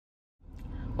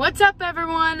What's up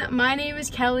everyone? My name is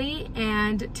Kelly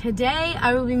and today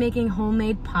I will be making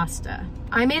homemade pasta.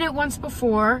 I made it once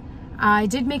before. I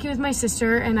did make it with my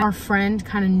sister and our friend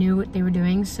kind of knew what they were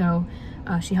doing, so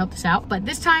she helped us out. But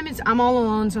this time I'm all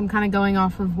alone, so I'm kind of going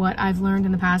off of what I've learned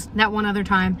in the past, that one other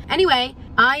time. Anyway,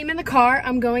 I am in the car.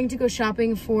 I'm going to go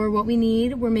shopping for what we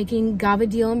need. We're making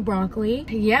gavadil and broccoli.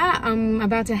 Yeah, I'm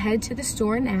about to head to the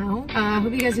store now.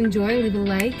 Hope you guys enjoy. Leave a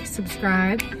like,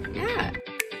 subscribe. Yeah.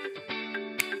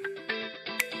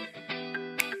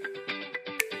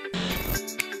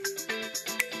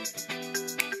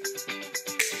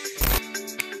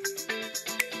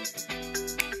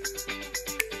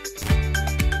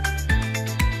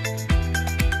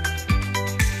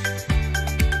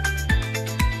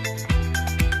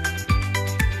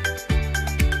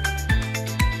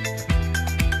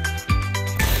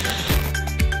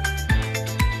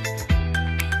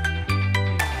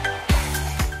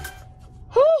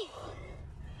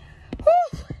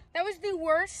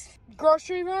 Worst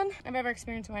grocery run I've ever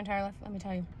experienced in my entire life, let me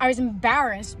tell you. I was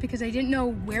embarrassed because I didn't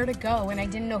know where to go and I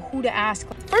didn't know who to ask.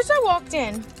 First I walked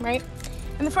in, right?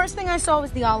 And the first thing I saw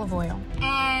was the olive oil.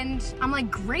 And I'm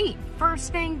like, great,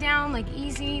 first thing down, like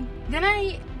easy. Then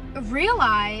I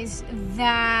realized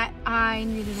that I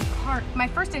needed a cart. My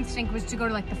first instinct was to go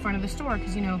to like the front of the store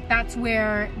because, you know, that's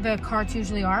where the carts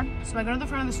usually are. So I go to the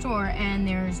front of the store and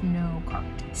there's no cart.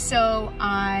 So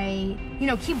I,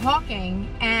 keep walking,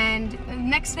 and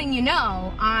next thing you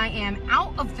know, I am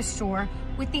out of the store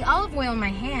with the olive oil in my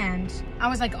hand. I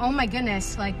was like, oh my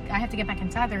goodness, like I have to get back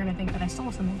inside. They're gonna think that I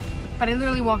stole something. But I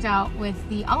literally walked out with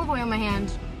the olive oil in my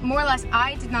hand. More or less,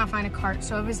 I did not find a cart.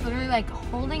 So it was literally like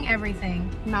holding everything,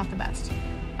 not the best.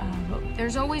 But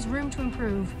there's always room to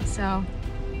improve. So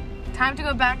time to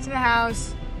go back to the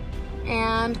house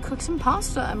and cook some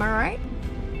pasta, am I right?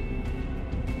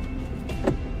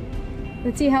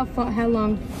 Let's see how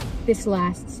long this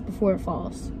lasts before it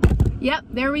falls. Yep,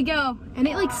 there we go. And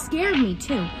it like scared me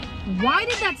too. Why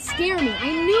did that scare me?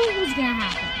 I knew it was gonna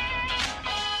happen.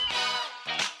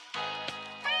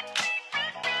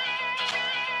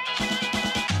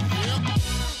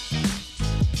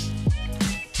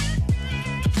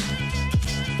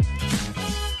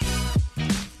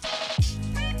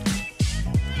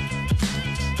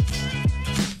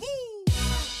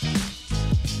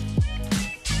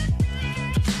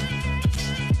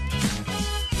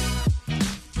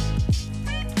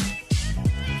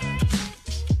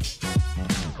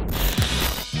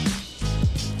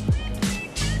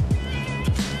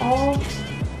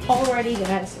 Alrighty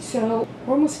guys, so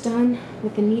we're almost done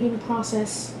with the kneading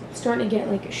process. It's starting to get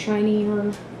like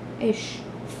shinier-ish,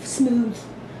 smooth,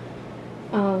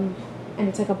 and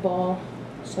it's like a ball.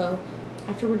 So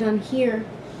after we're done here,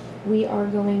 we are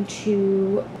going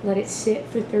to let it sit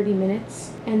for 30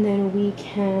 minutes and then we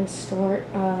can start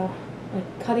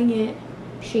like cutting it,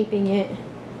 shaping it,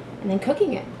 and then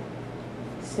cooking it.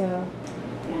 So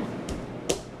yeah.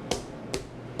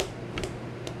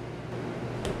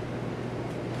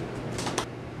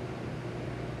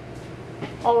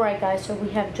 Alright guys, so we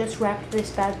have just wrapped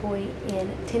this bad boy in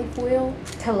tin foil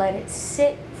to let it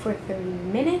sit for 30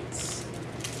 minutes.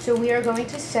 So we are going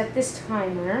to set this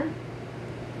timer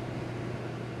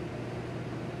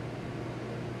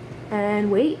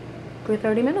and wait for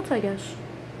 30 minutes, I guess.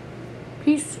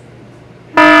 Peace.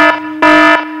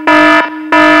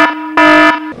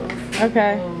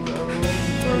 Okay.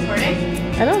 We're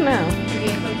recording? I don't know.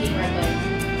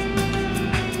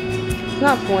 It's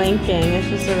not blinking, it's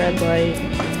just a red light.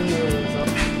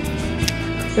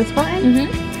 This button?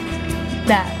 Mm-hmm.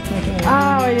 That.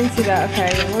 Oh, I didn't see that.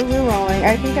 Okay, we're rolling.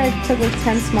 I think I took like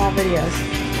 10 small videos.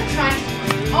 That's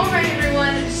fine. Alright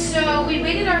everyone, so we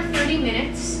waited our 30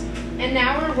 minutes and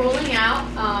now we're rolling out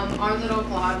our little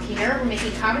vlog here. We're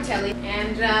making cavatelli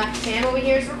and Sam over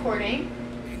here is recording.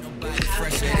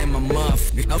 Fresher in my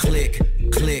muff. Click,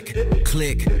 click,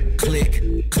 click,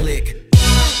 click, click.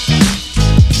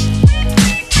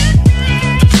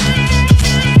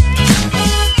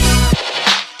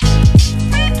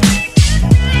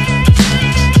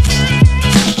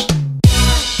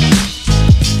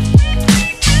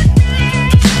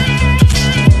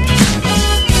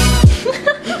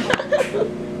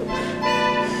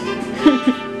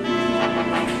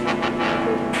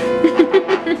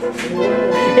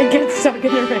 It gets stuck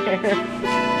in her hair.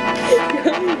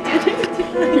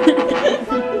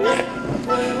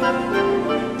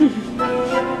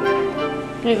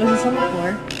 Wait, was this on the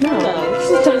floor? No, it's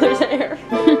just under hair.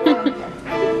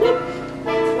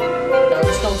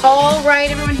 Alright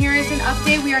everyone, here is an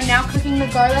update. We are now cooking the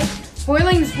garlic.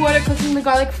 Boiling this water, cooking the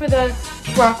garlic for the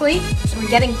broccoli. So we're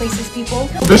getting places, people.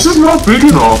 This is not big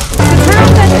enough. Turn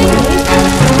off that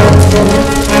thing.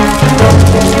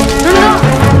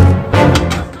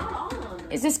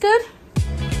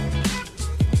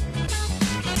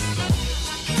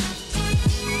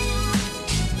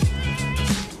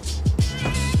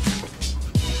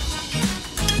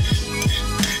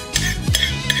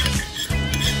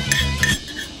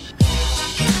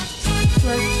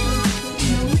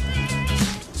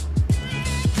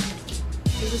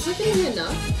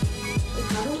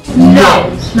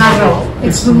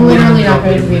 It's literally not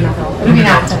going to be enough. It'll be an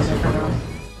appetizer for everyone.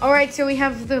 All right, so we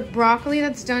have the broccoli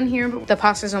that's done here, but the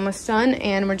pasta's almost done,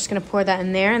 and we're just gonna pour that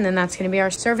in there, and then that's gonna be our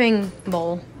serving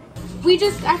bowl.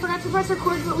 I forgot to press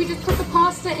record, but we just put the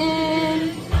pasta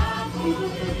in.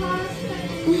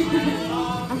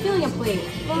 I'm feeling a plate.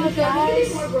 Oh,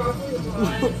 guys.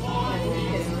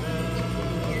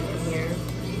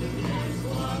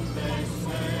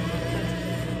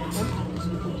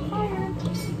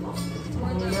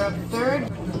 You're up third.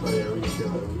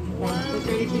 Put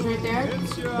 30 cheese right there.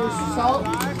 There's salt.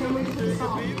 Can we put the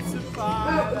salt?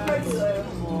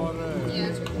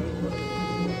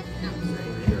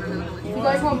 If you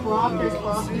guys want broth, there's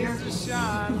broth here.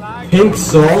 Pink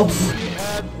salt?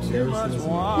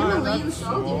 Himalayan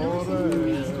salt?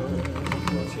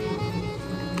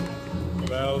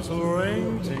 Bells will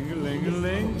ring,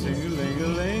 ting-a-ling-a-ling,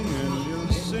 ting-a-ling-a-ling, and you'll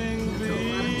sing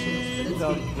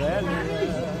the valley.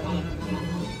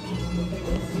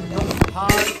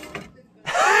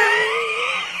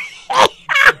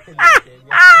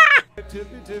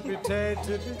 Tippy-tippy-tay,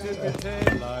 tippy-tippy-tay,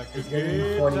 like a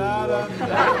guitar.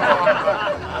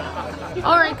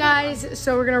 All right, guys,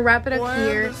 so we're gonna wrap it up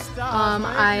here.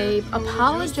 I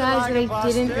apologize that I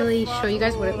didn't really show you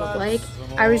guys what it looked like.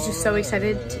 I was just so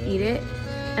excited to eat it,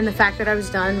 and the fact that I was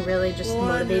done really just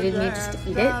motivated me just to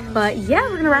eat it. But yeah,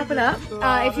 we're gonna wrap it up.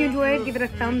 If you enjoyed, give it a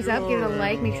thumbs up, give it a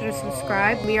like, make sure to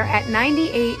subscribe. We are at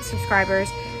 98 subscribers,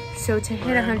 so to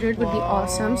hit 100 would be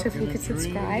awesome. So if you could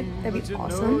subscribe, that'd be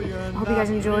awesome. I hope you guys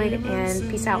enjoyed, and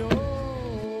peace out.